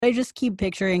I just keep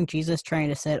picturing Jesus trying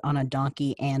to sit on a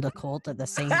donkey and a colt at the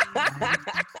same time.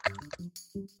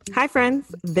 Hi,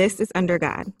 friends. This is Under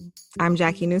God. I'm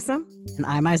Jackie Newsome. And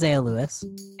I'm Isaiah Lewis.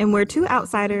 And we're two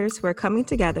outsiders who are coming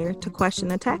together to question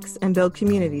the text and build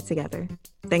community together.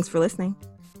 Thanks for listening.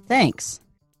 Thanks.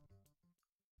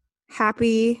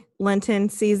 Happy Lenten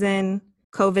season,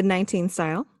 COVID-19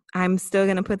 style. I'm still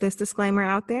going to put this disclaimer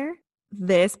out there.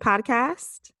 This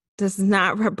podcast does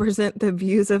not represent the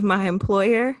views of my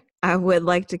employer. I would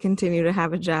like to continue to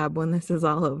have a job when this is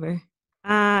all over.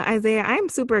 Isaiah, I'm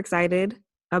super excited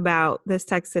about this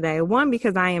text today. One,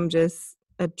 because I am just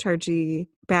a churchy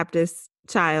Baptist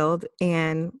child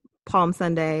and Palm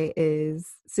Sunday is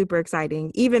super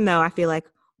exciting, even though I feel like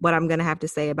what I'm going to have to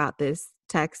say about this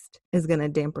text is going to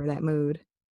damper that mood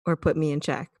or put me in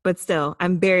check. But still,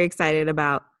 I'm very excited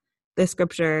about this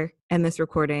scripture and this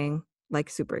recording, like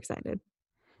super excited.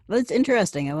 Well, it's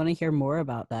interesting. I want to hear more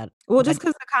about that. Well, just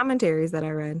because the commentaries that I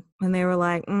read, and they were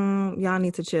like, y'all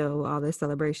need to chill with all this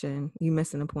celebration. You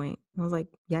missing the point. I was like,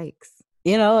 yikes.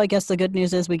 You know, I guess the good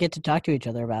news is we get to talk to each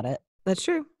other about it. That's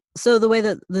true. So the way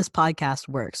that this podcast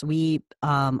works, we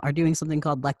are doing something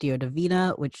called Lectio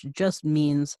Divina, which just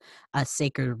means a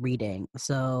sacred reading.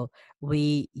 So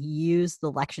we use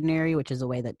the lectionary, which is a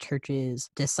way that churches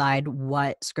decide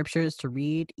what scriptures to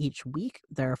read each week.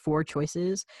 There are 4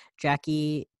 choices.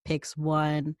 Jackie picks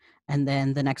one, and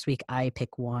then the next week I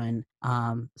pick one.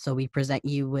 So we present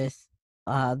you with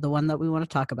the one that we want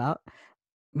to talk about.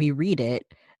 We read it.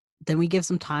 Then we give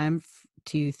some time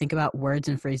to think about words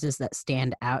and phrases that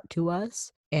stand out to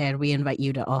us. And we invite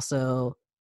you to also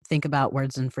think about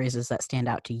words and phrases that stand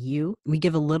out to you. We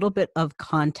give a little bit of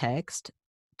context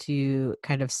to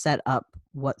kind of set up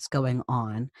what's going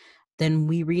on. Then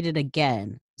we read it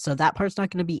again. So that part's not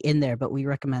going to be in there, but we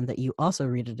recommend that you also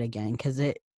read it again because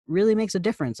it really makes a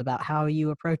difference about how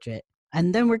you approach it.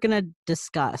 And then we're going to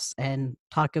discuss and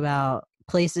talk about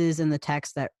places in the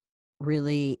text that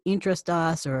really interest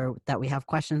us or that we have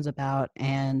questions about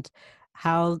and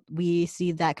how we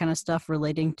see that kind of stuff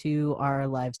relating to our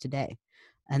lives today.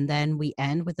 And then we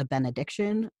end with a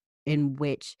benediction in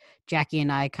which Jackie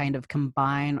and I kind of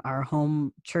combine our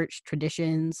home church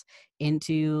traditions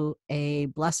into a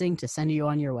blessing to send you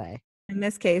on your way. In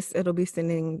this case, it'll be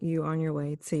sending you on your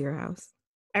way to your house.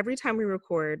 Every time we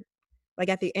record, like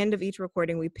at the end of each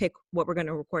recording, we pick what we're going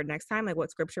to record next time, like what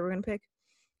scripture we're going to pick.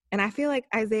 And I feel like,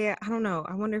 Isaiah, I don't know.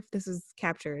 I wonder if this is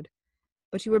captured.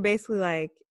 But you were basically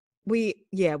like, we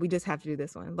just have to do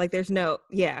this one. Like,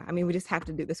 we just have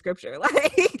to do the scripture.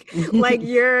 Like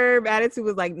your attitude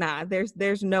was like, nah,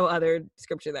 there's no other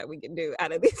scripture that we can do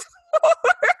out of these 4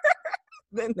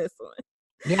 than this one.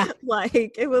 Yeah.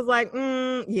 Like, it was like,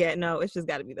 no, it's just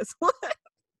got to be this one.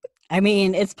 I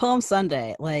mean, it's Palm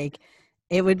Sunday. Like,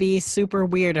 it would be super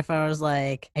weird if I was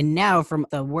like, and now from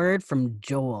the word from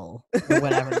Joel or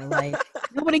whatever. Like,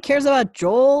 nobody cares about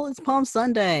Joel. It's Palm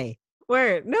Sunday.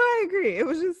 Word. No, I agree. It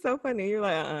was just so funny. You're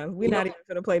like, we're not even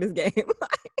going to play this game.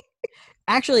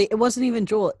 Actually, it wasn't even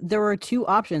Joel. There were 2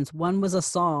 options. One was a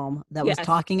psalm that was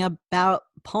talking about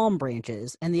palm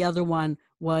branches, and the other one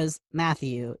was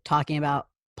Matthew talking about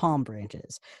palm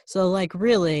branches. So, like,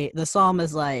 really, the psalm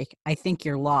is like, I think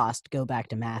you're lost. Go back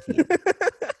to Matthew.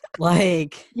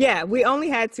 Like, yeah, we only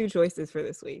had 2 choices for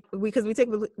this week because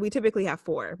we typically have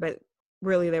 4, but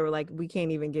really they were like, we can't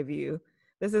even give you.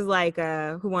 This is like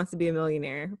Who Wants to Be a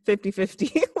Millionaire,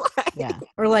 50-50. Yeah,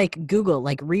 or like Google,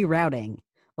 like rerouting,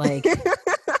 like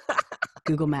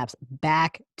Google Maps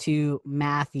back to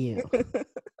Matthew.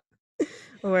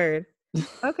 Word.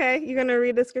 Okay, you gonna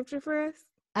read the scripture for us?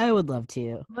 I would love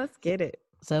to. Let's get it.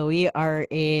 So we are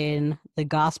in the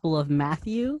Gospel of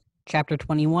Matthew, chapter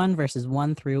 21, verses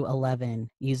 1 through 11,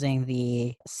 using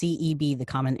the CEB, the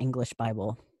Common English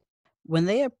Bible. When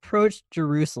they approached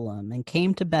Jerusalem and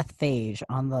came to Bethphage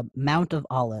on the Mount of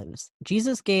Olives,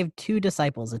 Jesus gave 2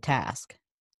 disciples a task.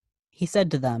 He said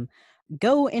to them,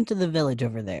 "Go into the village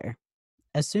over there.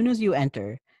 As soon as you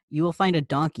enter, you will find a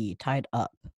donkey tied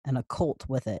up and a colt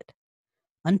with it.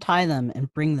 Untie them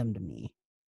and bring them to me.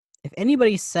 If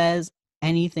anybody says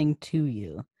anything to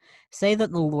you, say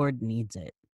that the Lord needs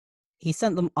it." He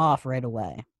sent them off right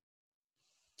away.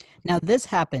 Now this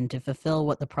happened to fulfill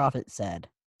what the prophet said.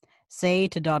 Say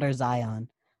to daughter Zion,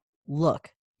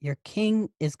 look, your king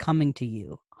is coming to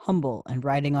you, humble and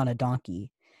riding on a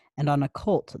donkey, and on a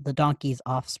colt, the donkey's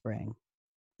offspring.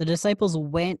 The disciples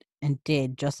went and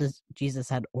did just as Jesus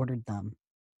had ordered them.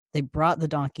 They brought the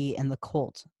donkey and the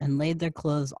colt and laid their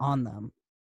clothes on them.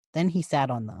 Then he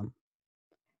sat on them.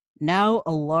 Now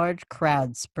a large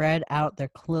crowd spread out their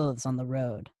clothes on the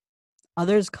road.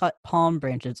 Others cut palm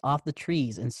branches off the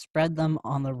trees and spread them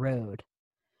on the road.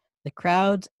 The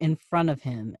crowds in front of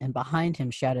him and behind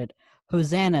him shouted,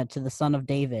 "Hosanna to the Son of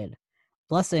David!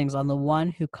 Blessings on the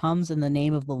one who comes in the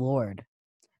name of the Lord!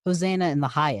 Hosanna in the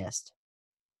highest!"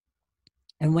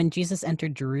 And when Jesus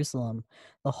entered Jerusalem,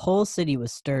 the whole city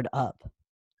was stirred up.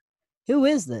 "Who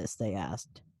is this?" they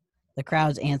asked. The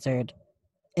crowds answered,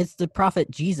 "It's the prophet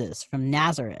Jesus from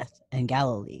Nazareth in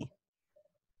Galilee."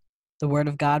 The word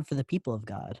of God for the people of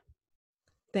God.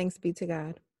 Thanks be to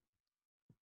God.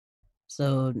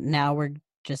 So now we're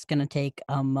just going to take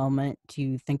a moment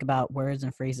to think about words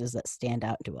and phrases that stand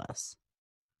out to us.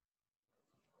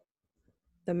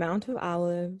 The Mount of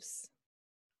Olives,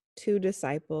 2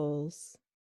 disciples,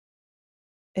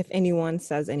 if anyone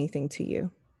says anything to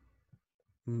you.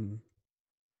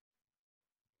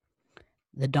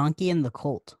 The donkey and the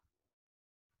colt.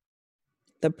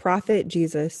 The prophet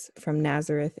Jesus from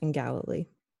Nazareth in Galilee.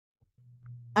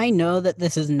 I know that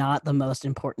this is not the most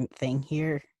important thing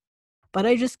here, but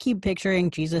I just keep picturing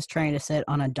Jesus trying to sit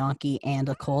on a donkey and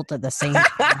a colt at the same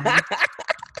time.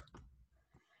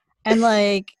 And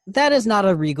like, that is not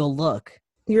a regal look.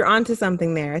 You're onto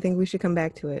something there. I think we should come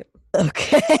back to it.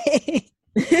 Okay.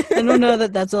 I don't know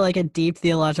that that's a deep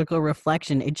theological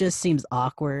reflection. It just seems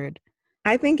awkward.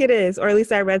 I think it is, or at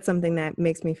least I read something that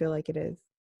makes me feel like it is.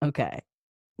 Okay.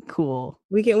 Cool.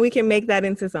 We can make that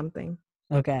into something.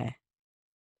 Okay.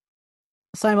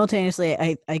 Simultaneously,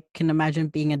 I can imagine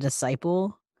being a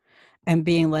disciple and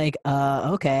being like,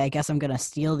 okay, I guess I'm gonna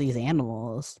steal these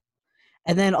animals.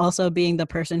 And then also being the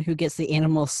person who gets the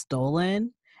animals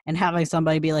stolen and having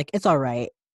somebody be like, it's all right.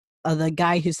 The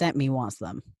guy who sent me wants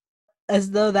them.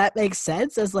 As though that makes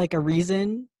sense as a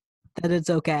reason that it's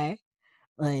okay.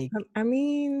 I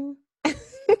mean,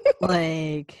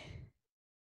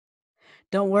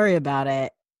 don't worry about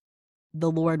it.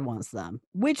 The Lord wants them.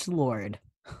 Which Lord?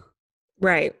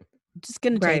 Right. Just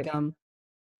gonna take them.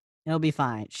 It'll be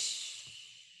fine.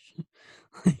 Shh.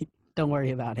 Don't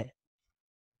worry about it.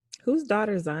 Whose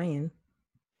daughter Zion?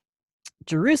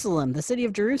 Jerusalem, the city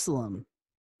of Jerusalem.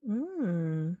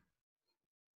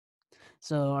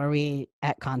 So are we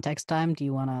at context time? Do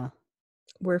you want to?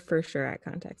 We're for sure at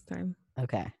context time.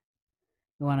 Okay.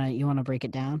 You want to break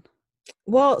it down?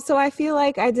 Well, so I feel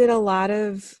like I did a lot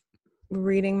of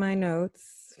reading my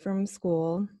notes from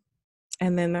school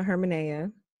and then the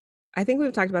Hermeneia. I think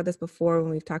we've talked about this before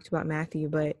when we've talked about Matthew,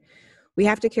 but we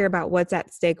have to care about what's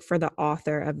at stake for the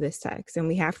author of this text. And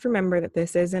we have to remember that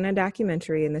this isn't a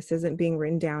documentary and this isn't being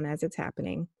written down as it's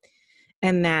happening.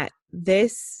 And that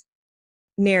this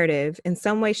narrative in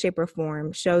some way, shape, or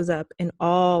form shows up in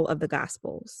all of the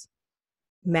Gospels: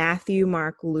 Matthew,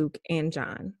 Mark, Luke, and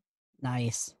John.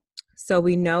 Nice. So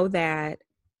we know that,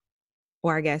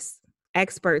 or I guess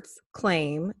experts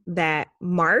claim that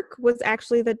Mark was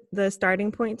actually the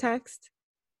starting point text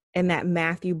and that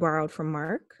Matthew borrowed from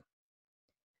Mark,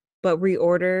 but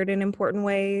reordered in important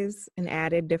ways and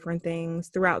added different things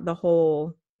throughout the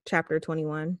whole chapter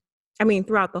 21. I mean,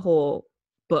 throughout the whole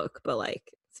book, but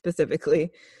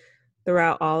specifically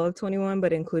throughout all of 21,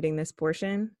 but including this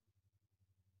portion.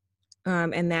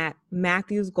 And that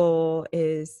Matthew's goal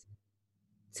is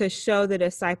to show the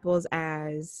disciples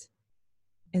as,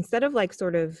 instead of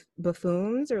sort of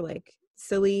buffoons or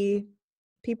silly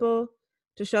people,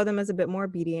 to show them as a bit more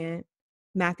obedient.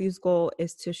 Matthew's goal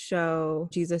is to show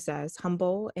Jesus as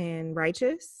humble and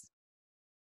righteous,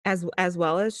 as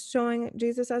well as showing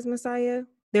Jesus as Messiah.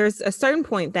 There's a certain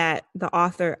point that the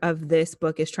author of this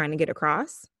book is trying to get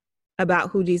across about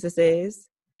who Jesus is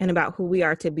and about who we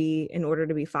are to be in order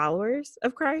to be followers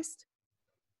of Christ.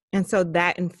 And so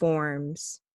that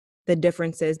informs the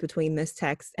differences between this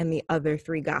text and the other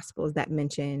 3 Gospels that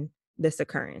mention this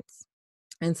occurrence.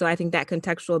 And so I think that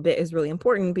contextual bit is really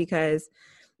important because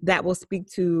that will speak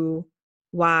to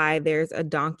why there's a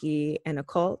donkey and a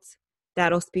colt.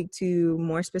 That'll speak to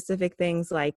more specific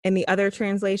things like in the other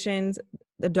translations,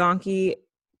 the donkey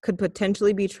could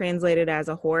potentially be translated as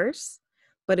a horse,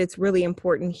 but it's really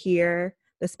important here,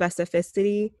 the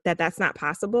specificity that that's not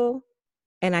possible.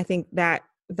 And I think that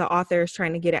the author is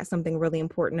trying to get at something really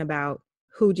important about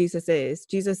who Jesus is.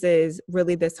 Jesus is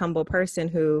really this humble person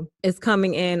who is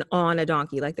coming in on a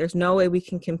donkey. There's no way we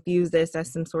can confuse this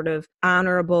as some sort of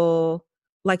honorable,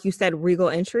 like you said, regal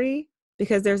entry,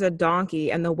 because there's a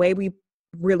donkey. And the way we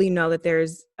really know that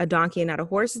there's a donkey and not a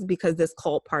horse is because this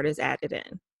colt part is added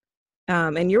in.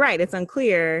 And you're right, it's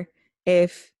unclear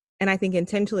if, and I think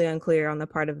intentionally unclear on the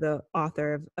part of the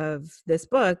author of this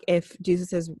book, if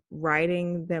Jesus is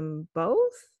riding them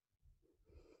both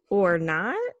or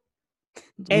not.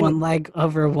 And one leg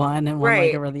over one and one leg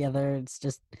right. over the other. It's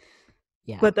just,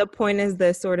 yeah. But the point is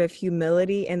the sort of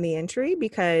humility in the entry,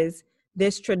 because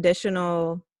this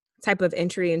traditional type of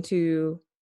entry into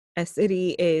a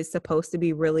city is supposed to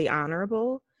be really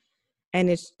honorable. And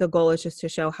the goal is just to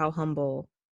show how humble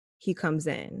he comes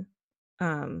in.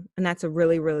 And that's a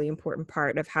really, really important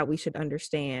part of how we should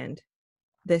understand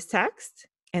this text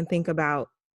and think about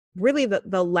really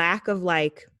the lack of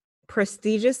like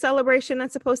prestigious celebration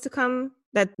that's supposed to come,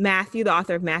 that Matthew, the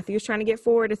author of Matthew, is trying to get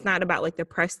forward. It's not about like the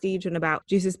prestige and about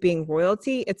Jesus being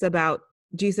royalty. It's about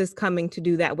Jesus coming to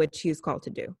do that which he is called to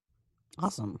do.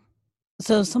 Awesome.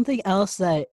 So something else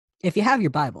that, if you have your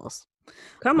Bibles,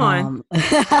 come on.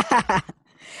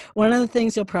 One of the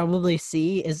things you'll probably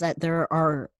see is that there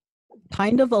are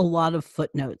kind of a lot of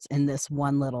footnotes in this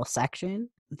one little section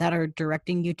that are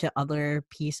directing you to other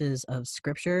pieces of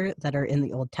scripture that are in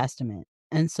the Old Testament.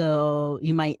 And so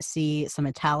you might see some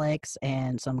italics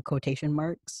and some quotation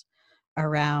marks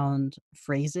around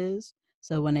phrases.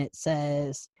 So when it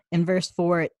says, in verse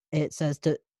 4, it says,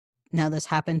 now this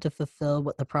happened to fulfill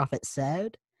what the prophet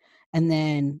said. And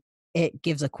then it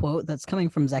gives a quote that's coming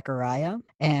from Zechariah,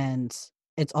 and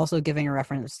it's also giving a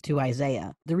reference to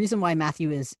Isaiah. The reason why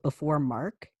Matthew is before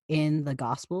Mark in the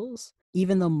Gospels,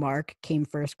 even though Mark came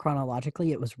first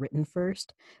chronologically, it was written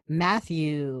first.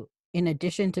 Matthew, in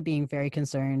addition to being very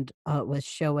concerned with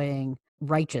showing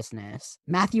righteousness,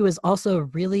 Matthew is also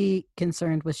really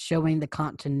concerned with showing the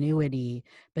continuity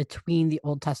between the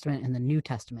Old Testament and the New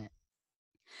Testament.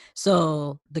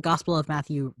 So the Gospel of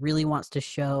Matthew really wants to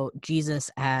show Jesus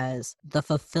as the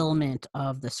fulfillment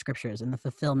of the scriptures and the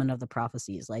fulfillment of the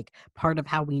prophecies. Like, part of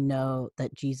how we know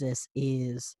that Jesus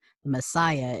is the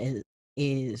Messiah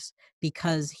is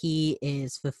because he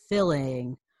is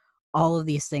fulfilling all of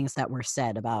these things that were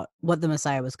said about what the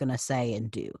Messiah was going to say and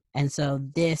do. And so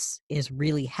this is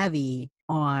really heavy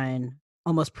on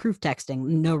almost proof texting.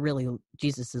 No, really,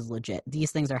 Jesus is legit.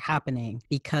 These things are happening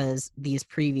because these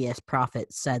previous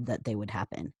prophets said that they would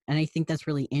happen. And I think that's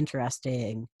really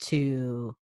interesting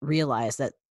to realize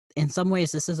that in some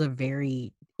ways this is a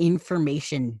very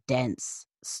information dense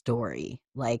story.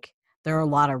 Like, there are a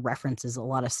lot of references, a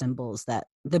lot of symbols that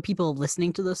the people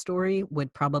listening to the story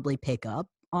would probably pick up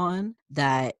on,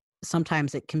 that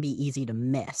sometimes it can be easy to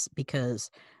miss because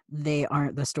they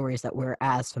aren't the stories that we're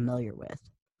as familiar with.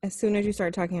 As soon as you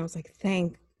started talking, I was like,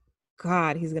 thank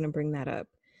God he's going to bring that up.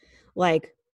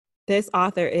 Like, this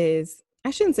author is,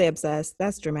 I shouldn't say obsessed,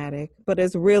 that's dramatic, but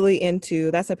is really into,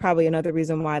 that's probably another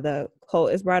reason why the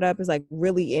cult is brought up, is like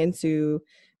really into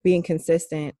being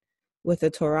consistent with the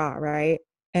Torah, right?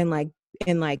 And like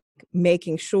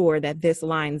making sure that this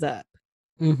lines up.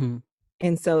 Mm-hmm.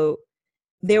 And so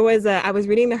I was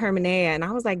reading the Hermeneia and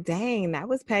I was like, dang, that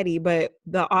was petty. But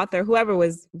the author, whoever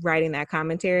was writing that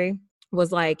commentary,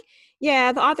 was like,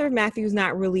 yeah, the author of Matthew's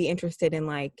not really interested in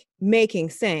like making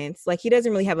sense. Like, he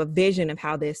doesn't really have a vision of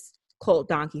how this cult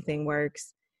donkey thing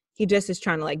works. He just is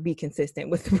trying to like be consistent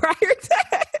with the prior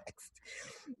text.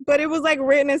 But it was like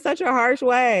written in such a harsh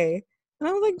way. And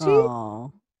I was like, gee.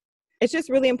 Aww. It's just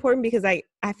really important because I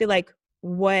feel like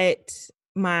what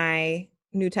my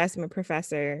New Testament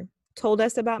professor told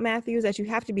us about Matthew is that you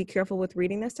have to be careful with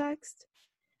reading this text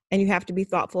and you have to be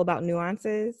thoughtful about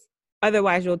nuances.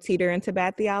 Otherwise, you'll teeter into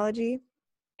bad theology.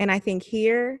 And I think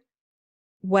here,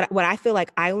 what I feel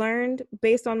like I learned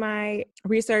based on my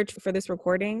research for this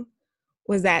recording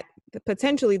was that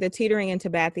potentially the teetering into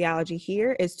bad theology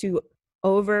here is to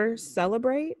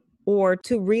over-celebrate or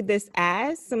to read this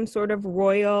as some sort of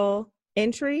royal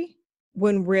entry,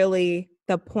 when really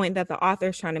the point that the author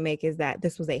is trying to make is that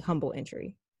this was a humble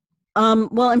entry.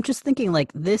 Well, I'm just thinking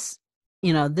like this,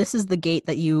 this is the gate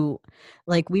that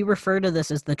we refer to this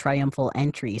as the triumphal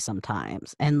entry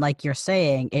sometimes. And like you're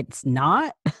saying, it's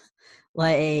not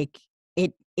like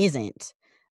it isn't.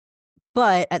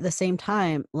 But at the same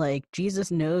time, like, Jesus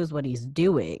knows what he's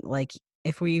doing. Like,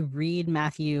 if we read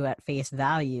Matthew at face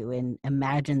value and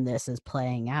imagine this as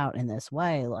playing out in this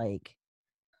way, like,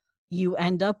 you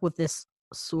end up with this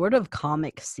sort of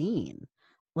comic scene.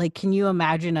 Like, can you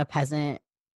imagine a peasant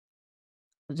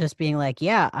just being like,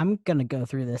 yeah, I'm gonna go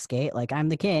through this gate, like, I'm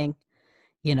the king,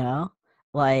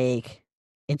 like,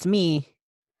 it's me,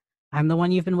 I'm the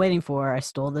one you've been waiting for, I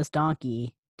stole this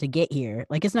donkey to get here.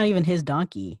 Like, it's not even his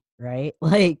donkey, right?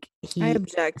 Like, I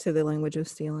object to the language of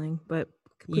stealing, but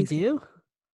you do?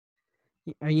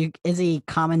 Is he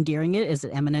commandeering it? Is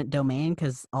it eminent domain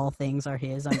because all things are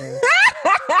his under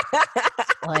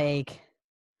like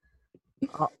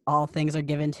all things are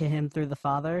given to him through the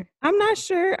Father? I'm not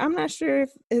sure if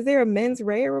is there a mens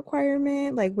rea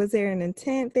requirement? Like, was there an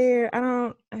intent there?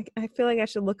 I feel like I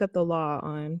should look up the law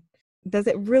on, does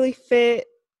it really fit?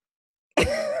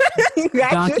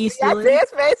 Donkey stealing? I see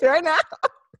his face right now.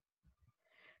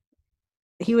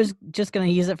 He was just going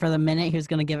to use it for the minute. He was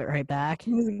going to give it right back.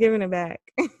 He's giving it back.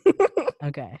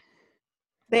 Okay.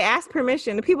 They asked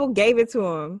permission. The people gave it to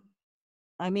him.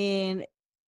 I mean,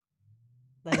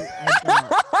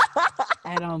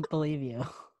 I don't believe you.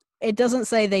 It doesn't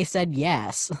say they said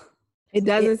yes. It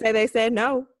doesn't say they said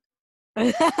no.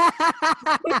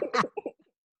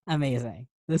 Amazing.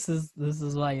 This is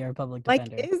why you're a public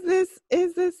defender. Like,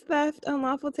 is this theft,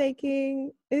 unlawful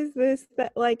taking? Is this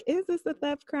a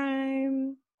theft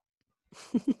crime?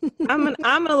 I'm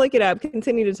gonna look it up.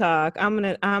 Continue to talk. I'm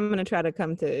gonna try to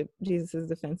come to Jesus's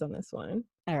defense on this one.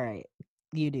 All right,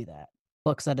 you do that.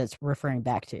 Books that it's referring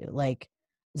back to, like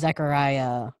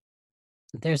Zechariah.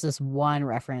 There's this one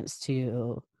reference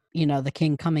to, the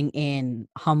king coming in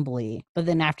humbly, but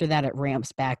then after that it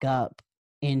ramps back up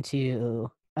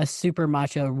into a super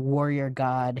macho warrior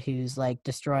god who's like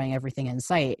destroying everything in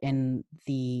sight in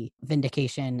the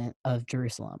vindication of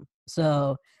Jerusalem.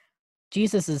 So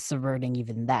Jesus is subverting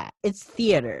even that. It's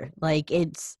theater. Like,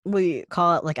 we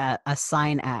call it like a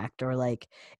sign act, or like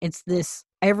it's this,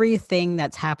 everything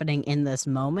that's happening in this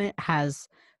moment has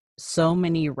so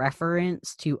many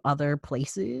reference to other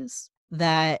places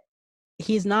that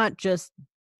he's not just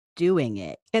doing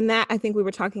it. And that, I think we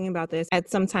were talking about this at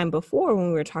some time before when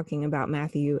we were talking about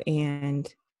Matthew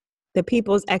and the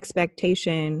people's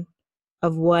expectation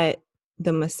of what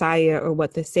the Messiah or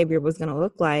what the Savior was going to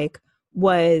look like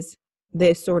was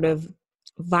this sort of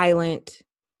violent,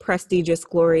 prestigious,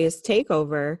 glorious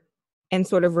takeover and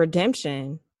sort of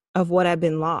redemption of what had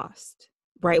been lost,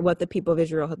 right? What the people of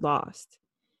Israel had lost.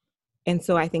 And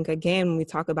so I think, again, when we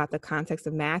talk about the context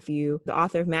of Matthew, the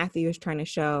author of Matthew is trying to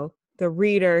show the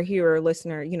reader, hearer,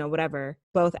 listener, whatever,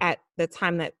 both at the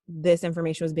time that this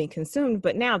information was being consumed,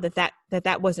 but now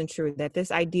that wasn't true, that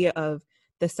this idea of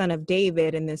the son of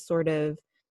David and this sort of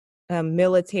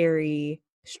military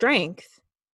strength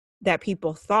that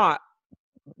people thought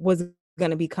was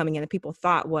going to be coming in, that people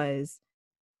thought was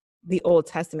the Old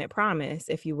Testament promise,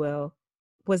 if you will,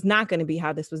 was not going to be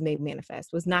how this was made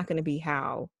manifest, was not going to be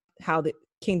how the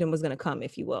kingdom was going to come,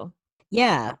 if you will.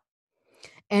 Yeah.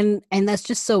 And that's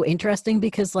just so interesting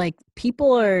because like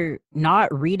people are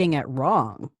not reading it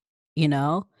wrong,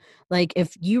 like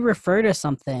if you refer to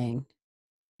something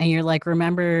and you're like,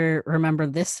 remember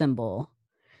this symbol,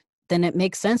 then it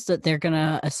makes sense that they're going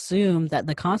to assume that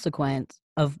the consequence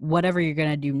of whatever you're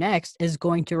going to do next is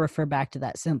going to refer back to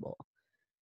that symbol.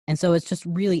 And so it's just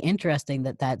really interesting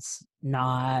that that's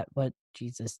not what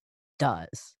Jesus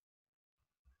does.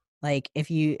 Like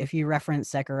if you reference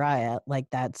Zechariah, like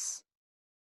that's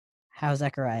how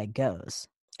Zechariah goes.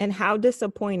 And how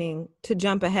disappointing, to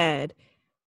jump ahead,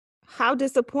 how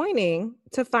disappointing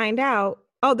to find out,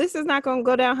 oh, this is not going to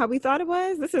go down how we thought it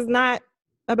was. This is not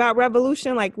about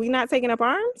revolution. Like, we not taking up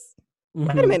arms? Mm-hmm.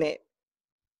 Wait a minute.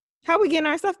 How are we getting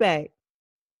our stuff back?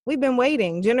 We've been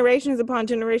waiting generations upon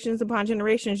generations upon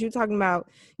generations. You talking about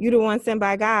you the one sent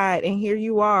by God, and here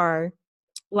you are,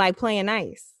 like, playing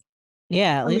nice.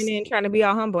 Yeah, at least in trying to be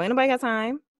all humble. Ain't nobody got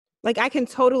time. Like, I can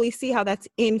totally see how that's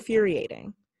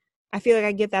infuriating. I feel like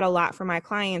I get that a lot from my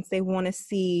clients. They want to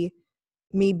see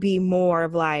me be more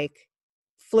of like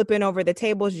flipping over the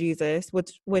tables Jesus,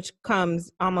 which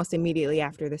comes almost immediately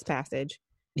after this passage.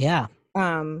 Yeah.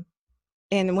 And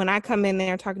when I come in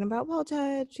there talking about, well,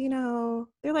 Judge,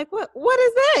 they're like, what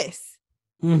is this?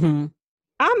 Mm-hmm.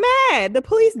 I'm mad. The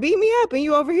police beat me up and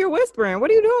you over here whispering. What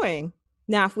are you doing?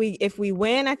 Now, if we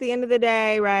win at the end of the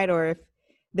day, right, or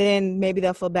then maybe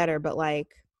they'll feel better. But like,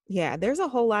 yeah, there's a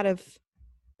whole lot of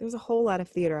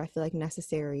theater, I feel like,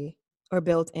 necessary or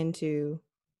built into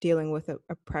dealing with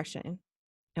oppression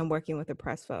and working with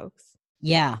oppressed folks.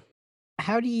 Yeah.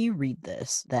 How do you read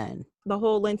this then? The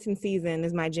whole Lenten season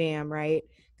is my jam, right?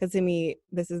 Because to me,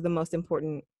 this is the most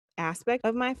important aspect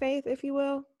of my faith, if you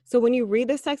will. So when you read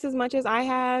this text as much as I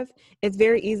have, it's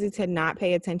very easy to not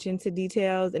pay attention to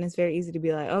details. And it's very easy to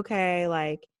be like, okay,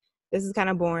 like, this is kind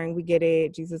of boring. We get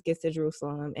it. Jesus gets to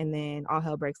Jerusalem and then all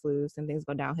hell breaks loose and things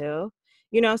go downhill.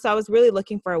 So I was really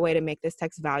looking for a way to make this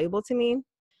text valuable to me.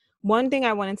 One thing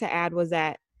I wanted to add was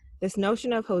that this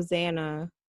notion of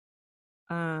Hosanna,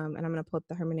 and I'm going to pull up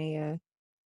the Hermeneia,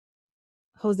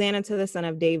 Hosanna to the Son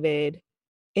of David,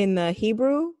 in the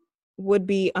Hebrew would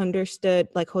be understood,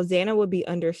 like Hosanna would be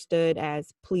understood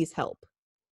as please help.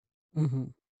 Mm-hmm.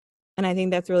 And I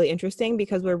think that's really interesting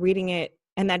because we're reading it,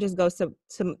 and that just goes to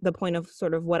the point of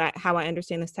sort of how I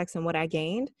understand this text and what I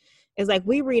gained, is like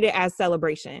we read it as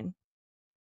celebration,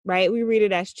 right? We read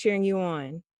it as cheering you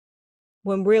on,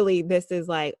 when really this is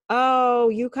like, oh,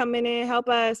 you coming in, help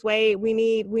us. Wait, we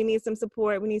need some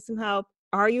support. We need some help.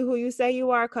 Are you who you say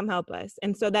you are? Come help us.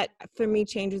 And so that, for me,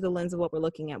 changes the lens of what we're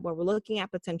looking at. What we're looking at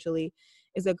potentially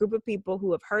is a group of people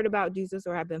who have heard about Jesus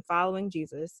or have been following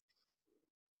Jesus,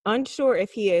 unsure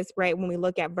if he is, right, when we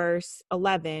look at verse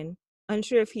 11,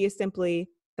 unsure if he is simply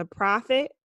the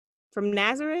prophet from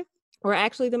Nazareth or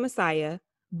actually the Messiah,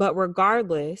 but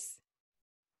regardless,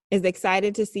 is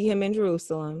excited to see him in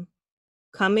Jerusalem,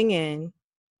 coming in,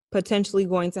 potentially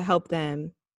going to help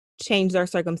them change their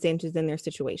circumstances and their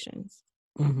situations.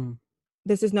 Mm-hmm.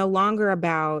 This is no longer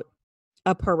about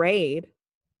a parade.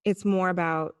 It's more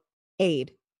about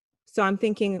aid. So I'm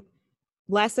thinking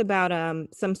less about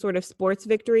some sort of sports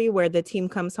victory where the team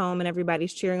comes home and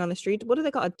everybody's cheering on the street. What do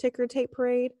they call a ticker tape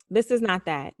parade? This is not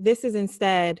that. This is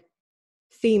instead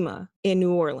FEMA in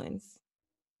New Orleans.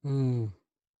 Mm.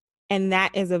 And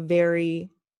that is a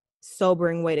very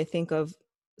sobering way to think of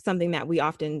something that we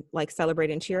often like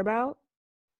celebrate and cheer about.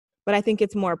 But I think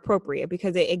it's more appropriate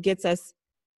because it gets us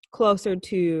closer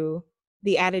to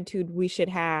the attitude we should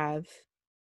have,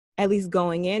 at least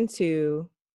going into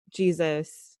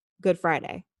Jesus Good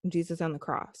Friday, Jesus on the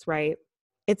cross, right?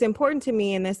 It's important to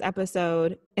me in this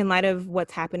episode, in light of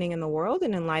what's happening in the world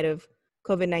and in light of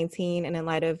COVID-19 and in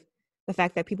light of the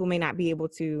fact that people may not be able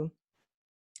to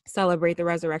celebrate the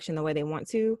resurrection the way they want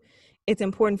to, it's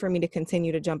important for me to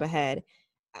continue to jump ahead.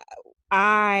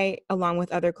 I, along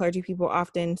with other clergy people,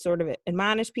 often sort of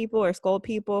admonish people or scold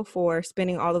people for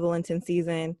spending all of the Lenten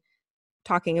season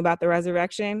talking about the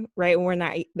resurrection, right? We're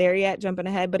not there yet, jumping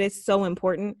ahead, but it's so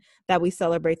important that we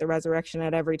celebrate the resurrection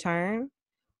at every turn,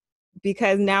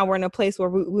 because now we're in a place where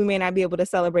we may not be able to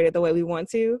celebrate it the way we want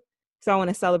to. So I want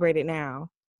to celebrate it now,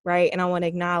 right? And I want to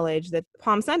acknowledge that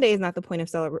Palm Sunday is not the point of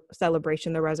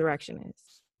celebration, the resurrection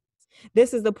is.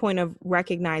 This is the point of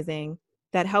recognizing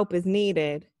that help is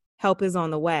needed, help is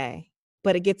on the way,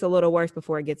 but it gets a little worse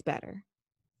before it gets better.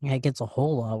 Yeah, it gets a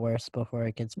whole lot worse before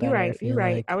it gets better. You're right. You're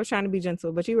right. I was trying to be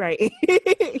gentle, but you're right.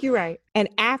 You're right. And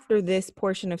after this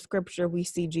portion of scripture, we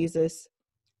see Jesus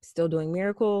still doing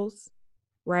miracles,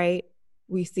 right?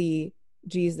 We see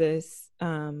Jesus,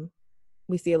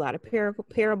 we see a lot of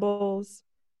parables.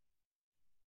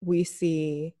 We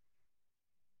see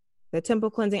the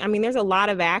temple cleansing. I mean, there's a lot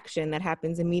of action that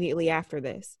happens immediately after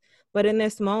this. But in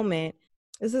this moment,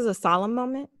 this is a solemn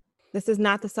moment. This is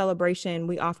not the celebration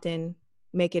we often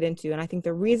make it into. And I think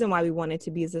the reason why we want it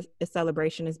to be a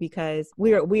celebration is because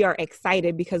we are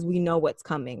excited because we know what's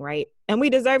coming, right? And we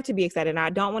deserve to be excited. And I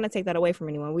don't want to take that away from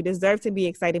anyone. We deserve to be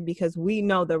excited because we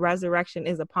know the resurrection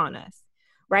is upon us,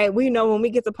 right? We know when we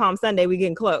get to Palm Sunday, we're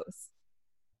getting close.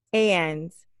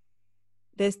 And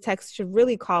this text should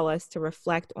really call us to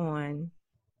reflect on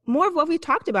more of what we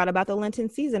talked about the Lenten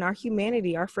season, our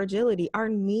humanity, our fragility, our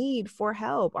need for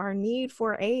help, our need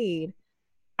for aid,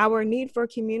 our need for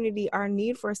community, our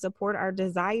need for support, our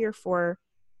desire for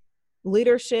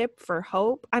leadership, for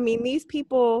hope. I mean, these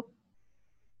people,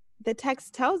 the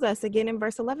text tells us again in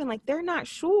verse 11, like they're not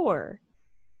sure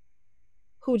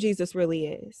who Jesus really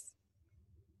is,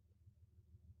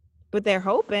 but they're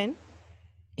hoping.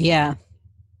 Yeah.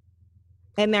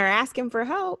 And they're asking for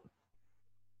help.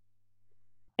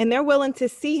 And they're willing to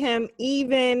see him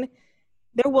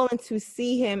they're willing to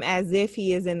see him as if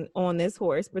he is on this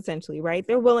horse, potentially, right?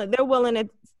 They're willing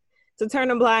to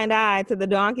turn a blind eye to the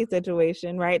donkey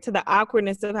situation, right? To the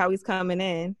awkwardness of how he's coming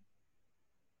in,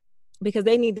 because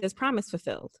they need this promise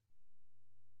fulfilled.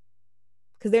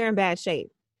 Because they're in bad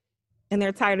shape. And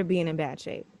they're tired of being in bad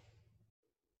shape.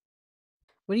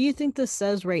 What do you think this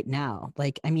says right now?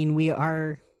 Like, I mean,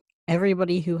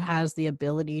 everybody who has the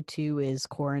ability to is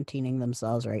quarantining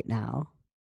themselves right now.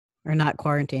 Or not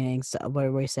quarantining, so what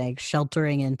are we saying?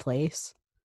 Sheltering in place?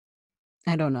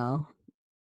 I don't know.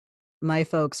 My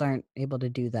folks aren't able to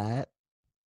do that.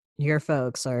 Your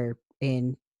folks are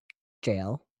in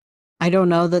jail. I don't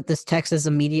know that this text is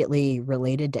immediately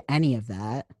related to any of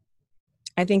that.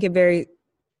 I think it very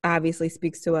obviously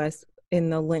speaks to us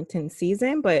in the Lenten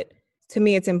season, but to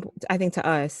me, I think to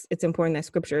us, it's important that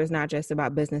scripture is not just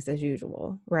about business as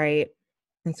usual, right?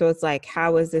 And so it's like,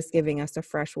 how is this giving us a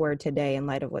fresh word today in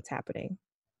light of what's happening?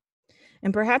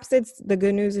 And perhaps the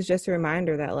good news is just a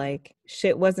reminder that like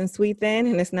shit wasn't sweet then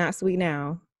and it's not sweet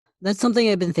now. That's something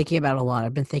I've been thinking about a lot.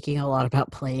 I've been thinking a lot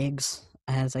about plagues,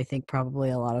 as I think probably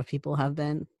a lot of people have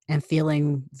been, and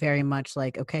feeling very much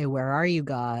like, okay, where are you,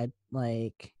 God?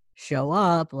 Like, show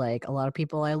up. Like, a lot of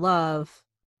people I love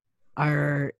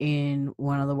are in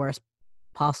one of the worst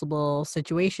possible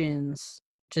situations,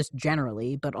 just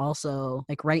generally, but also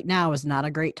like right now is not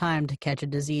a great time to catch a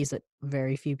disease that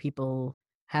very few people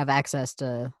have access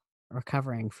to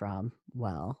recovering from.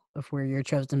 Well, if we're your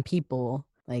chosen people,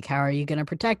 like, how are you going to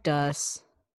protect us?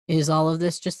 Is all of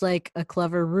this just like a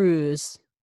clever ruse,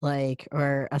 like,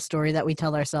 or a story that we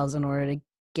tell ourselves in order to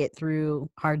get through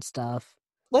hard stuff?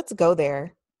 let's go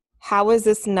there. How is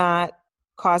this not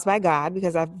caused by God?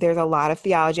 Because there's a lot of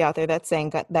theology out there that's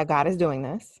saying that God is doing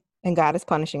this and God is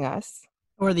punishing us.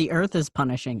 Or the earth is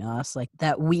punishing us, like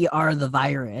that we are the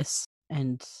virus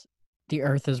and the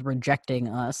earth is rejecting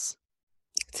us.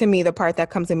 To me, the part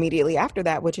that comes immediately after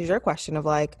that, which is your question of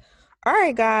like, all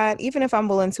right, God, even if I'm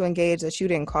willing to engage that you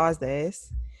didn't cause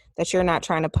this, that you're not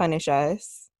trying to punish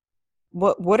us,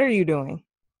 what are you doing?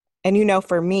 And you know,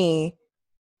 for me,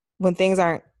 when things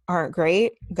aren't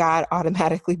great, God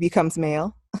automatically becomes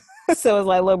male. So it's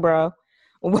like, look, bro,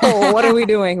 whoa, what are we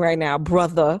doing right now,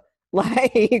 brother?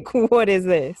 Like, what is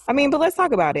this? I mean, but let's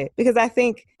talk about it, because I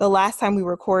think the last time we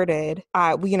recorded,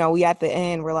 we at the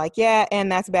end were like, yeah, and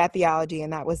that's bad theology,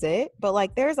 and that was it. But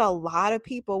like, there's a lot of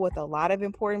people with a lot of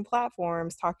important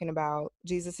platforms talking about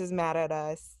Jesus is mad at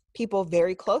us. People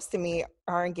very close to me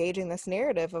are engaging this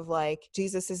narrative of like,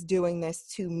 Jesus is doing this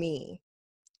to me.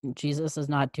 Jesus is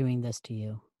not doing this to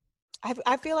you.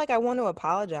 I feel like I want to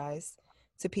apologize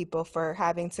to people for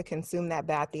having to consume that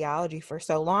bad theology for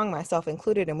so long, myself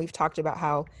included. And we've talked about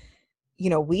how,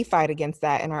 we fight against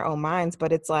that in our own minds,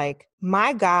 but it's like,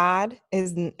 my God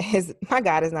is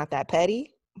not that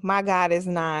petty. My God is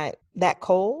not that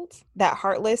cold, that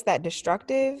heartless, that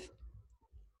destructive.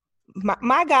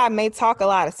 My God may talk a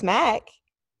lot of smack,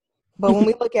 but when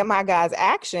we look at my God's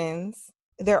actions,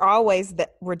 they're always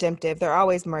redemptive. They're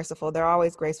always merciful. They're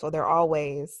always graceful. They're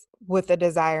always with a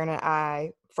desire and an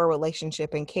eye for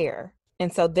relationship and care.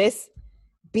 And so this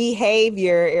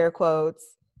behavior, air quotes,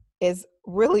 is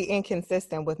really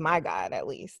inconsistent with my God, at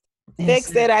least.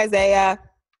 Fix it, Isaiah.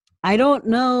 I don't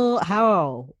know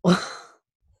how.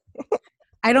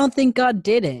 I don't think God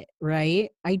did it,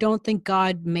 right? I don't think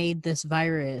God made this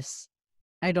virus.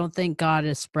 I don't think God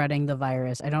is spreading the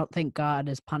virus. I don't think God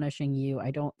is punishing you. I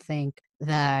don't think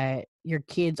that your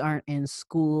kids aren't in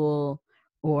school,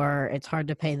 or it's hard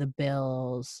to pay the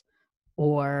bills,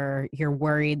 or you're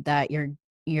worried that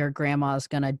your grandma's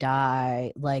gonna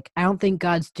die. Like, I don't think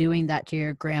God's doing that to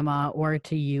your grandma or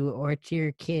to you or to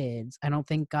your kids. I don't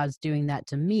think God's doing that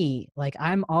to me. Like,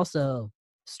 I'm also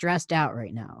stressed out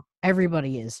right now.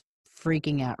 Everybody is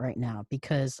freaking out right now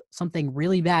because something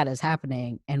really bad is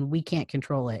happening and we can't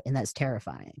control it, and that's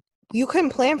terrifying. You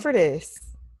couldn't plan for this.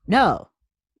 No.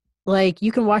 Like,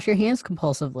 you can wash your hands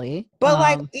compulsively. But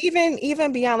like,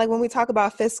 even beyond, like, when we talk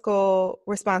about fiscal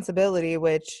responsibility,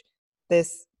 which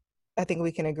this, I think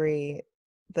we can agree,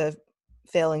 the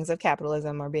failings of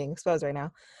capitalism are being exposed right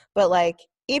now. But like,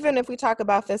 even if we talk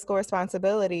about fiscal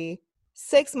responsibility,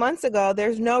 6 months ago,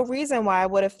 there's no reason why I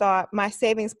would have thought my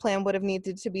savings plan would have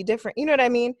needed to be different. You know what I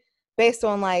mean? Based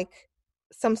on like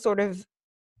some sort of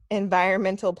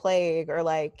environmental plague or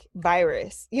like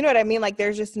virus. You know what I mean? Like, there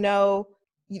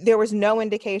was no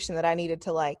indication that I needed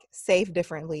to like save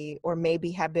differently, or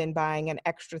maybe have been buying an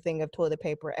extra thing of toilet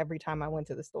paper every time I went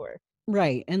to the store.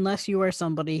 Right. Unless you are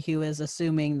somebody who is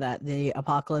assuming that the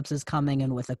apocalypse is coming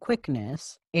in with a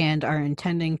quickness and are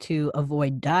intending to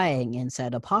avoid dying in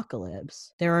said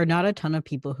apocalypse, there are not a ton of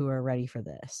people who are ready for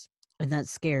this. And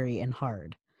that's scary and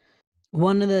hard.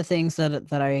 One of the things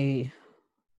that I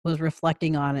was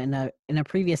reflecting on in a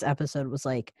previous episode was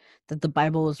like that the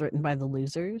Bible was written by the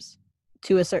losers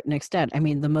to a certain extent. I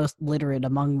mean, the most literate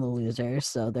among the losers,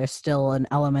 so there's still an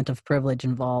element of privilege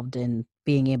involved in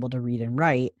being able to read and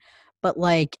write. But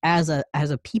like, as a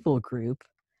people group,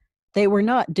 they were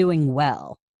not doing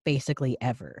well basically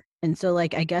ever. And so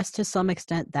like, I guess to some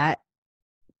extent that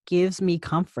gives me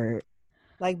comfort.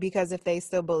 Like, because if they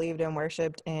still believed and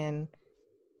worshiped and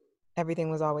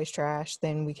everything was always trash,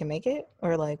 then we can make it?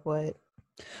 Or like, what?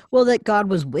 Well, that God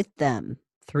was with them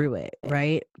through it,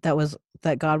 right?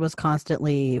 That God was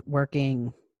constantly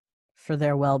working for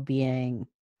their well-being.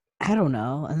 I don't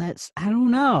know. And I don't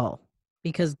know.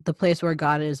 Because the place where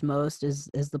God is most is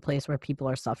the place where people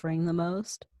are suffering the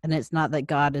most. And it's not that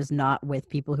God is not with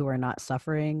people who are not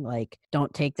suffering. Like,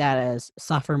 don't take that as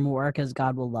suffer more because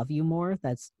God will love you more.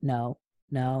 That's no,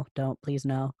 don't, please,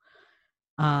 no.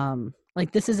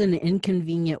 Like, this is an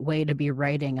inconvenient way to be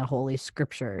writing a holy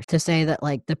scripture, to say that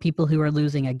like the people who are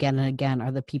losing again and again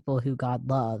are the people who God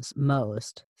loves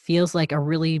most. Feels like a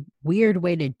really weird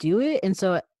way to do it. And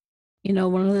so,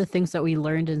 one of the things that we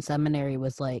learned in seminary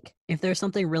was like, if there's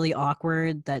something really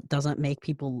awkward that doesn't make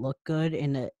people look good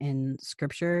in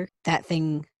scripture, that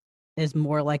thing is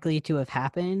more likely to have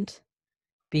happened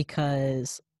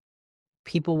because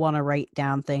people want to write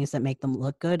down things that make them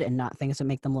look good and not things that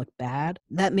make them look bad.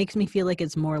 That makes me feel like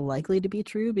it's more likely to be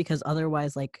true, because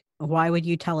otherwise, like, why would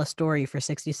you tell a story for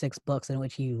 66 books in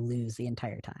which you lose the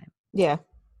entire time? Yeah.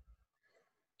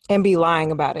 And be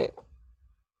lying about it.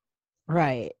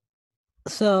 Right.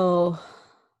 So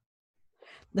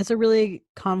that's a really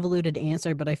convoluted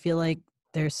answer, but I feel like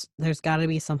there's got to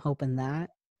be some hope in that.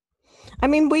 I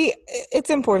mean, it's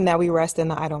important that we rest in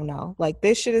the I don't know. Like,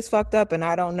 this shit is fucked up and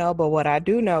I don't know, but what I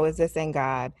do know is this ain't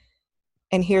God.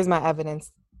 And here's my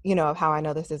evidence, of how I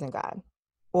know this isn't God.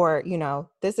 Or,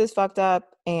 this is fucked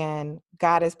up and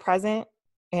God is present.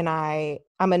 And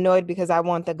I'm annoyed because I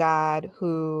want the God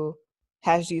who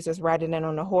has Jesus riding in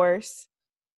on a horse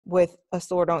with a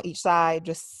sword on each side,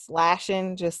 just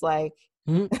slashing, just like,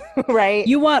 right?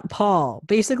 You want Paul.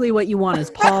 Basically what you want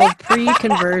is Paul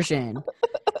pre-conversion.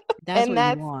 That's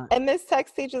what you want. And this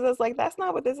text teaches us, like, that's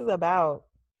not what this is about,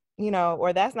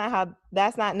 or that's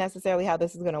not necessarily how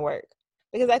this is going to work.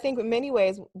 Because I think in many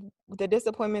ways, the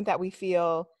disappointment that we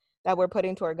feel that we're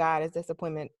putting toward God is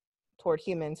disappointment toward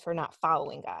humans for not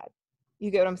following God.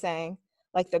 You get what I'm saying?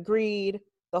 Like the greed,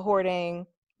 the hoarding,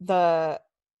 the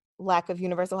lack of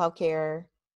universal health care,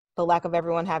 the lack of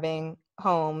everyone having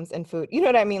homes and food. You know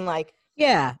what I mean? Like,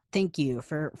 yeah, thank you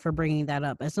for bringing that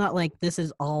up. It's not like this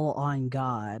is all on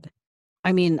God.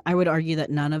 I mean, I would argue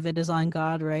that none of it is on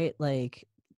God, right? Like,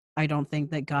 I don't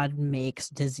think that God makes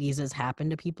diseases happen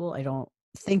to people. I don't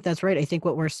think that's right. I think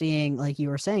what we're seeing, like you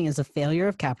were saying, is a failure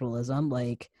of capitalism.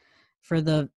 Like, for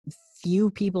the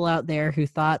few people out there who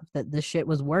thought that this shit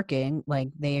was working, like,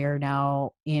 they are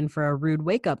now in for a rude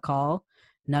wake-up call.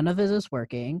 None of it is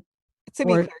working. To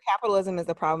be clear, capitalism is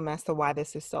the problem as to why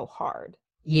this is so hard.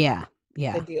 Yeah.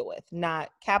 To deal with. Not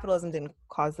capitalism didn't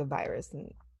cause the virus.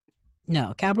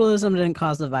 No, capitalism didn't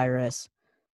cause the virus.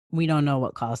 We don't know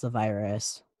what caused the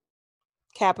virus.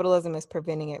 Capitalism is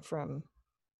preventing it from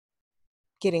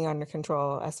getting under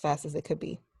control as fast as it could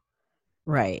be.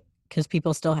 Right. Because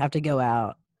people still have to go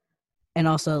out. And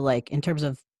also, like, in terms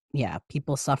of,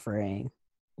 people suffering,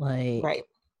 like, right,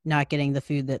 not getting the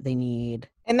food that they need.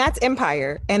 And that's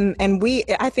empire. And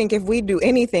I think if we do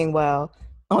anything well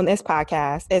on this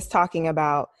podcast, it's talking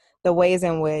about the ways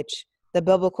in which the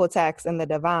biblical text and the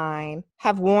divine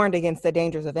have warned against the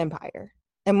dangers of empire.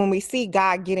 And when we see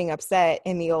God getting upset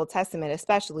in the Old Testament,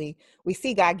 especially, we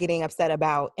see God getting upset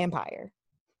about empire.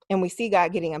 And we see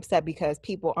God getting upset because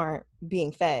people aren't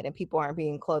being fed and people aren't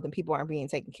being clothed and people aren't being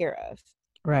taken care of.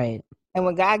 Right. And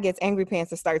when God gets angry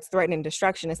pants and starts threatening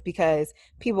destruction, it's because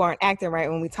people aren't acting right.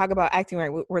 When we talk about acting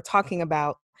right, we're talking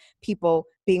about people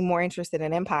being more interested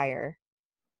in empire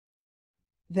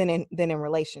than in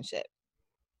relationship.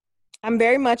 I'm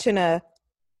very much in a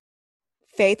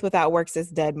faith without works is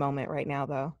dead moment right now,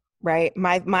 though. Right?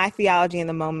 My theology in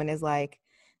the moment is like,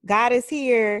 God is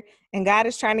here and God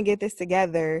is trying to get this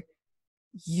together.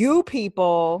 You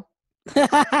people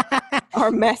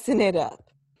are messing it up.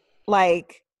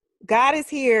 Like, God is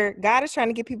here. God is trying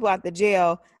to get people out the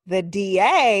jail. The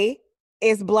DA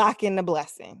is blocking the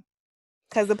blessing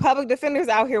because the public defender's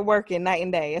out here working night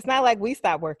and day. It's not like we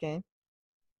stop working.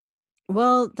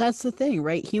 Well, that's the thing,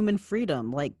 right? Human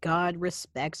freedom. Like, God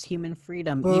respects human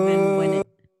freedom, even when it...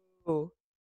 Boo.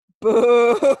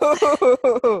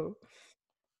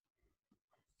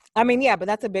 I mean, yeah, but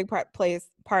that's a big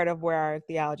part of where our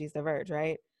theologies diverge,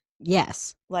 right?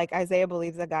 Yes. Like, Isaiah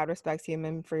believes that God respects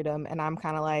human freedom, and I'm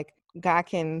kind of like, God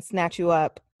can snatch you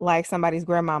up like somebody's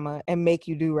grandmama and make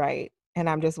you do right, and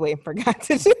I'm just waiting for God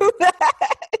to do that.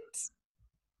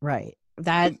 Right.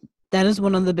 That is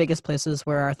one of the biggest places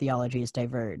where our theologies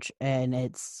diverge, and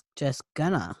it's just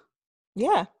gonna.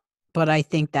 Yeah. But I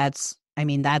think that's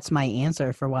my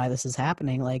answer for why this is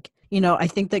happening. Like, I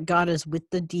think that God is with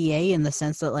the DA in the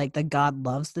sense that, like, that God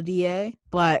loves the DA.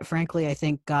 But frankly, I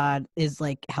think God is,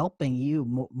 like, helping you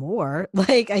more.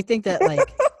 Like, I think that, like,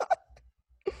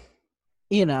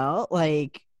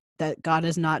 like, that God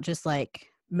is not just,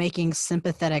 like, making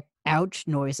sympathetic ouch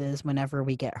noises whenever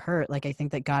we get hurt. Like, I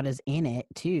think that God is in it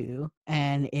too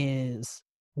and is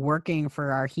working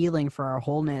for our healing, for our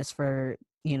wholeness, for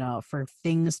for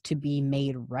things to be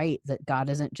made right. That God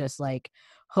isn't just, like,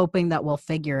 hoping that we'll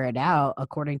figure it out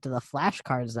according to the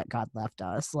flashcards that God left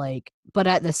us. Like, but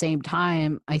at the same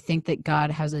time, I think that God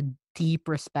has a deep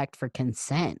respect for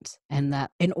consent, and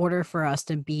that in order for us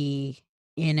to be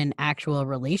in an actual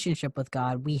relationship with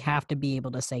God, we have to be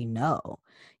able to say no,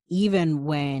 even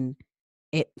when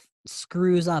it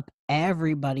screws up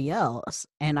everybody else.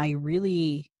 And I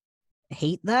really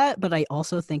hate that, but I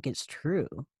also think it's true.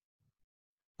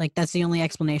 Like, that's the only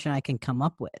explanation I can come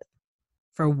up with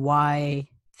for why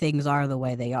things are the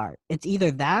way they are. It's either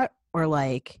that or,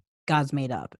 like, God's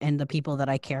made up, and the people that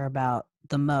I care about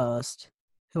the most,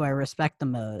 who I respect the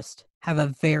most, have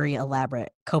a very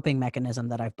elaborate coping mechanism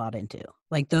that I've bought into.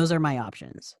 Like, those are my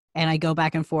options. And I go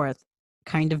back and forth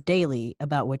kind of daily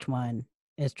about which one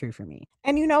is true for me.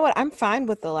 And you know what? I'm fine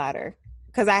with the latter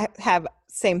because I have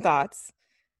same thoughts.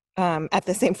 at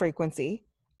the same frequency.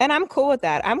 And I'm cool with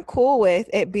that. I'm cool with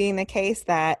it being the case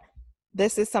that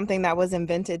this is something that was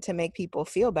invented to make people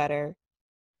feel better,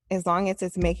 as long as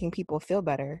it's making people feel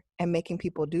better and making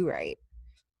people do right,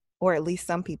 or at least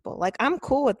some people. Like, I'm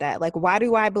cool with that. Like, why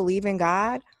do I believe in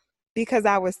God? Because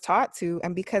I was taught to,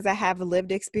 and because I have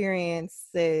lived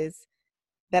experiences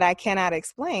that I cannot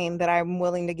explain, that I'm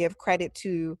willing to give credit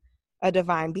to a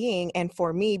divine being. And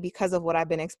for me, because of what I've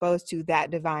been exposed to,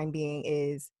 that divine being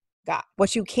is God.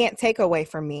 What you can't take away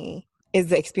from me is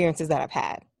the experiences that I've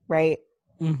had, right?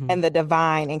 Mm-hmm. And the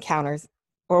divine encounters,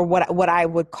 or what I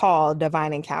would call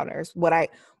divine encounters, what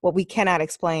we cannot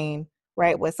explain,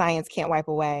 right? What science can't wipe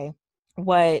away,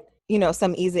 what,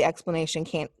 some easy explanation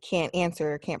can't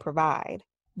answer, can't provide.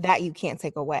 That you can't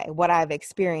take away. What I've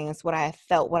experienced, what I have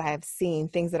felt, what I have seen,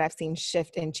 things that I've seen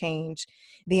shift and change,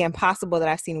 the impossible that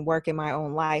I've seen work in my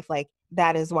own life, like,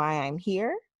 that is why I'm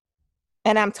here.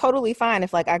 And I'm totally fine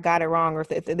if, like, I got it wrong, or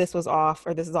if this was off,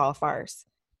 or this is all a farce,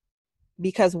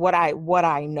 because what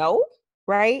I know,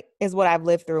 right, is what I've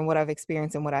lived through and what I've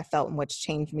experienced and what I felt and what's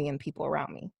changed me and people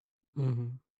around me. Mm-hmm.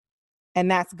 And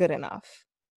that's good enough.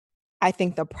 I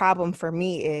think the problem for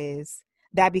me is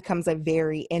that becomes a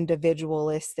very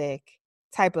individualistic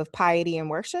type of piety and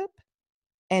worship,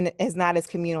 and is not as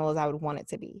communal as I would want it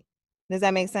to be. Does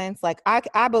that make sense? Like,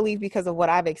 I believe because of what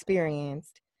I've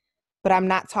experienced, but I'm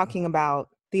not talking about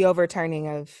the overturning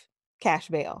of cash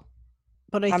bail.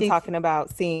 But I I'm think, talking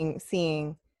about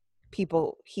seeing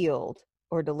people healed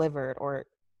or delivered, or,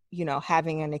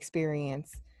 having an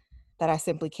experience that I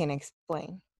simply can't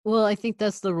explain. well, I think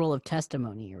that's the role of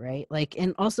testimony, right? Like,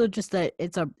 and also just that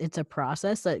it's a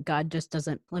process that God just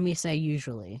doesn't, let me say,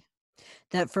 usually,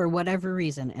 that for whatever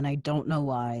reason, and I don't know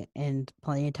why, and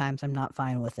plenty of times I'm not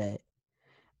fine with it,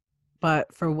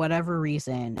 but for whatever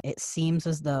reason, it seems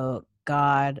as though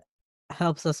God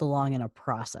helps us along in a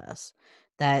process,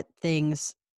 that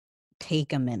things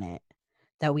take a minute,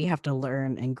 that we have to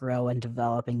learn and grow and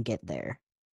develop and get there.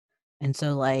 And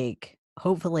so, like,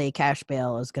 hopefully cash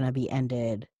bail is going to be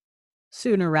ended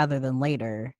sooner rather than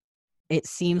later. It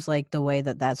seems like the way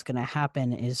that that's going to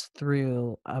happen is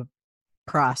through a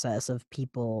process of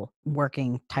people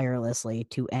working tirelessly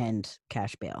to end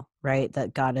cash bail, right?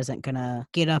 That God isn't going to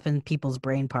get up in people's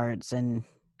brain parts and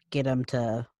get them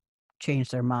to change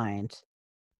their mind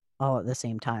all at the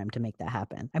same time to make that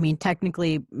happen. I mean,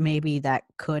 technically, maybe that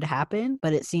could happen,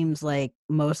 but it seems like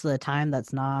most of the time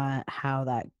that's not how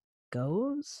that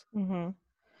goes. Mm-hmm.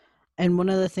 And one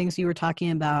of the things you were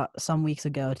talking about some weeks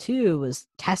ago too was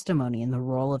testimony and the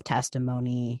role of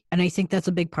testimony. And I think that's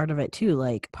a big part of it too.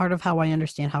 Like, part of how I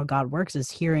understand how God works is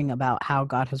hearing about how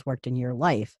God has worked in your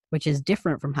life, which is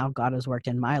different from how God has worked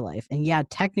in my life. And yeah,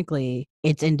 technically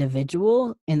it's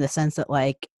individual in the sense that,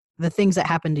 like, the things that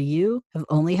happen to you have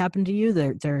only happened to you.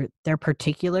 They're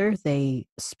particular. They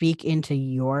speak into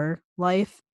your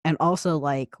life. And also,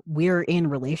 like, we're in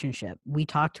relationship. We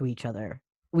talk to each other.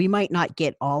 We might not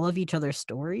get all of each other's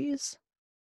stories,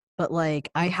 but, like,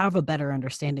 I have a better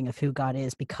understanding of who God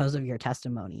is because of your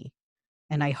testimony.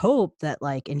 And I hope that,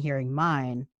 like, in hearing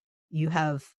mine, you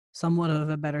have somewhat of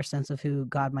a better sense of who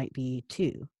God might be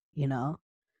too, you know?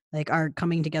 Like, our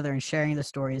coming together and sharing the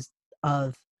stories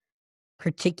of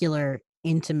particular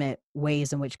intimate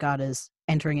ways in which God is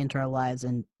entering into our lives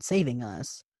and saving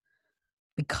us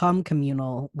become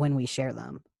communal when we share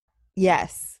them.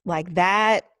 Yes, like,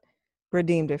 that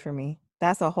redeemed it for me.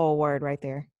 That's a whole word right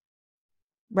there.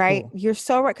 Right? Cool. You're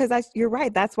so right, because you're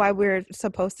right. That's why we're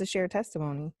supposed to share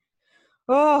testimony.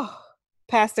 Oh,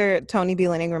 Pastor Tony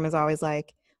Beelan Ingram is always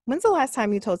like, when's the last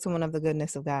time you told someone of the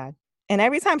goodness of God? And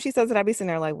every time she says it, I be sitting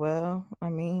there like, well, I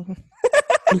mean,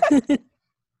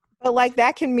 but, like,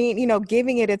 that can mean,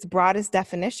 giving it its broadest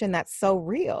definition. That's so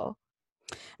real.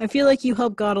 I feel like you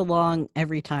help God along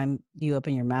every time you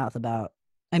open your mouth about,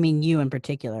 I mean, you in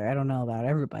particular. I don't know about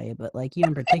everybody, but, like, you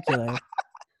in particular.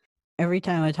 Every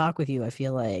time I talk with you, I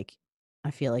feel like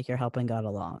you're helping God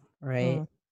along, right? Mm.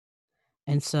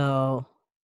 And so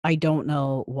I don't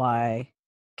know why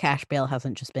cash bail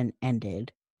hasn't just been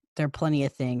ended. There are plenty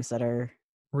of things that are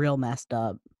real messed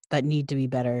up that need to be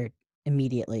better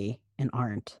immediately and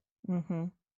aren't. Mm-hmm.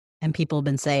 And people have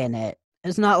been saying it.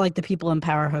 It's not like the people in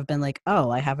power have been like, oh,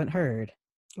 I haven't heard.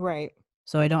 Right.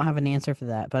 So I don't have an answer for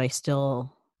that. But I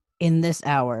still, in this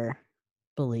hour,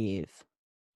 believe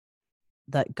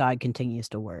that God continues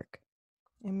to work.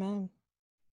 Amen.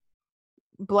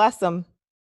 Bless them.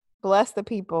 Bless the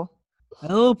people.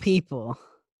 Oh, people.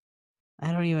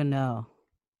 I don't even know.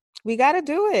 We got to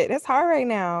do it. It's hard right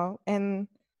now. And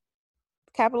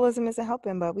capitalism isn't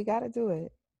helping, but we got to do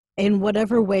it. In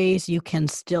whatever ways you can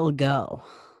still go.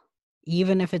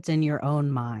 even if it's in your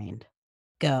own mind.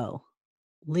 Go.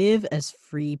 Live as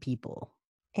free people.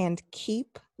 And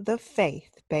keep the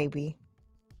faith, baby.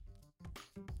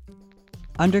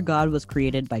 Under God was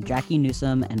created by Jackie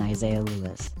Newsom and Isaiah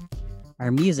Lewis.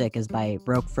 Our music is by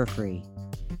Broke for Free.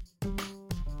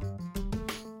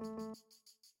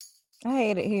 I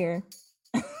hate it here.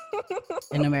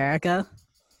 In America?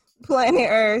 Planet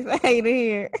Earth. I hate it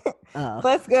here. Oh.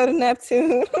 Let's go to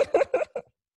Neptune.